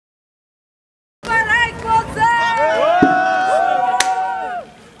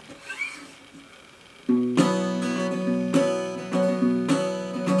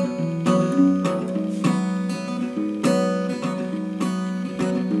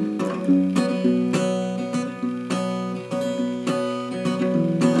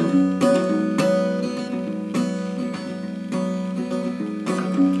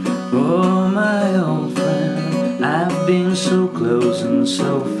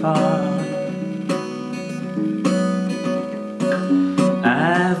far.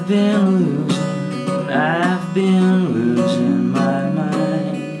 I've been losing my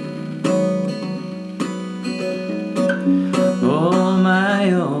mind. Oh,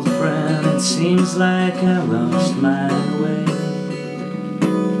 my old friend, it seems like I lost my way.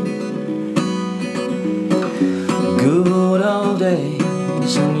 Good old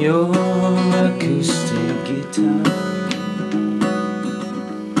days and your acoustic guitar.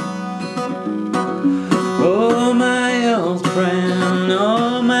 Oh, my old friend,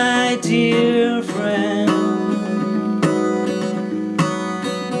 oh, my dear friend,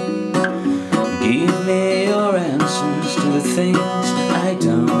 give me your answers to the things I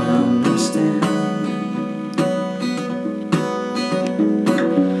don't understand.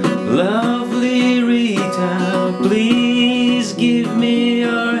 Lovely Rita, please give me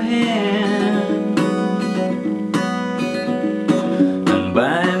your hand and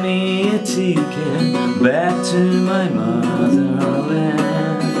buy me a ticket back to my motherland.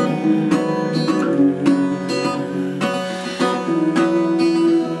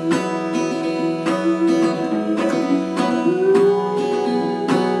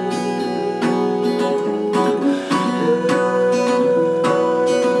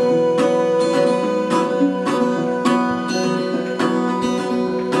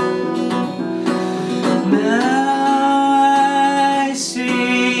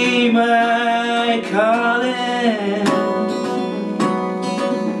 My calling,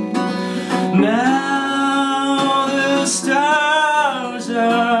 now the stars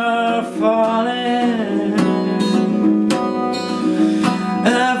are falling.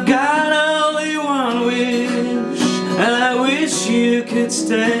 I've got only one wish, and I wish you could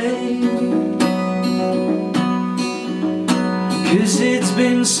stay, 'cause it's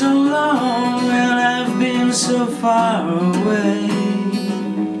been so long and I've been so far away.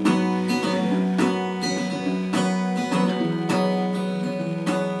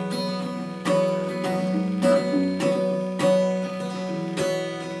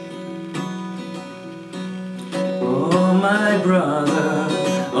 Oh, my brother,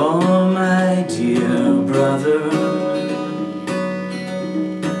 oh, my dear brother,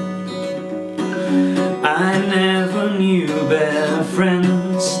 I never knew better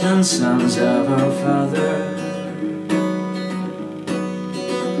friends than sons of our father.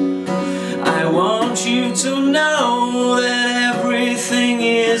 I want you to know that everything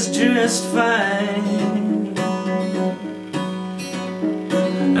is just fine,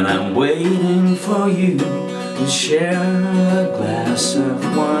 and I'm waiting for you to share a glass of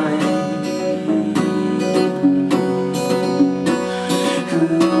wine.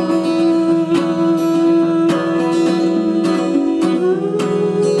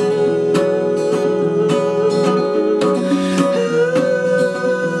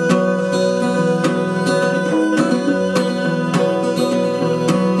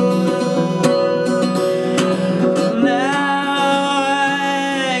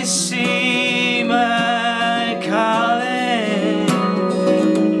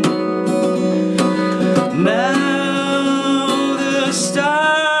 Now the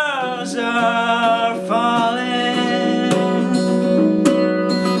stars are falling,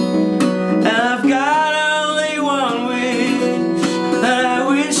 and I've got only one wish, and I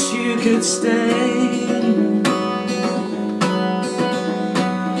wish you could stay,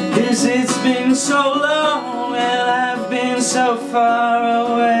 'cause it's been so long and I've been so far